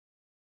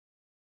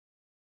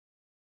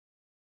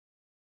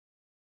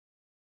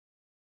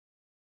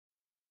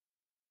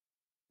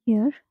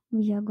Here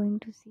we are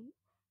going to see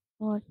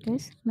what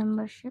is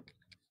membership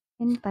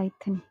in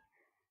Python.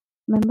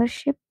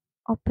 Membership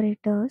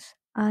operators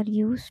are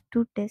used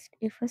to test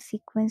if a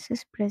sequence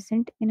is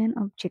present in an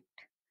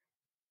object.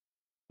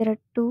 There are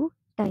two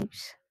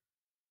types.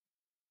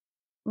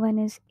 One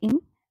is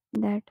in,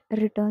 that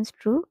returns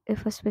true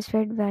if a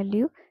specified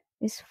value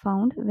is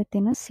found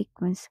within a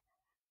sequence.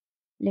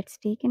 Let's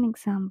take an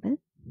example.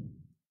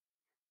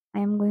 I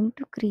am going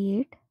to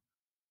create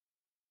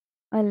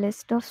a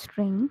list of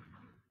string,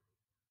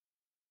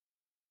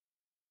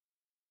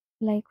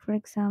 like for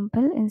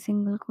example in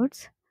single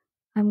quotes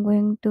I'm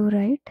going to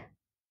write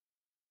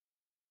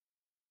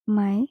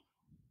my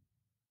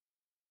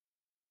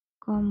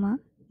comma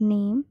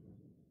name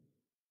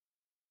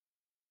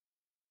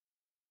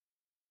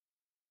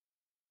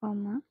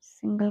comma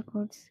single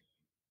quotes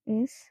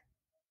is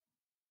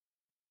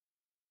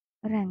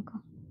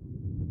Ranko.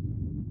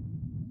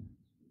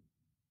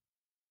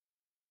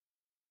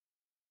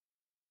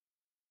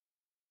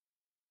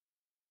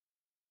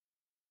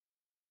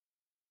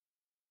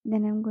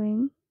 Then I'm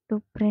going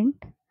to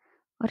print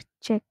or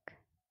check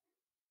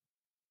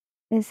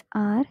is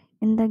R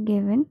in the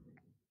given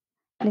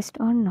list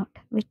or not,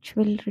 which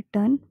will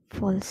return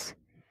false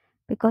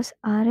because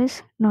R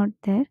is not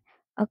there,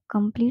 a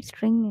complete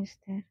string is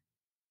there.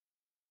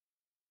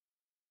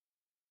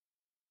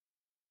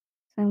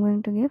 So I'm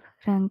going to give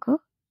Ranko,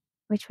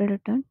 which will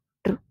return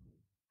true.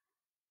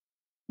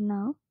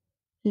 Now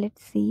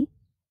let's see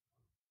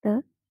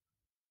the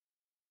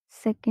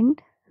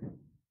second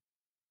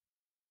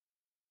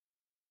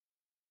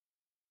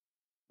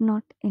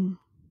not in.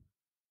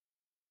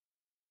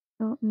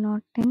 So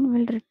not in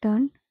will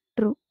return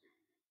true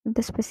if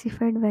the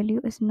specified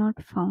value is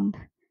not found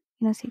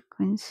in a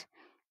sequence.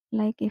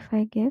 Like if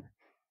I give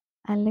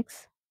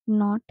Alex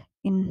not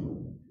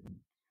in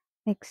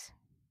X.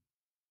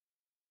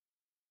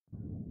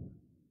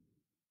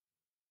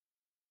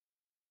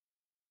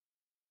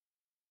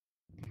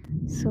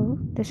 So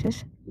this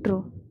is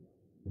true.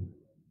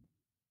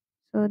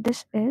 So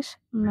this is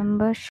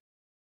membership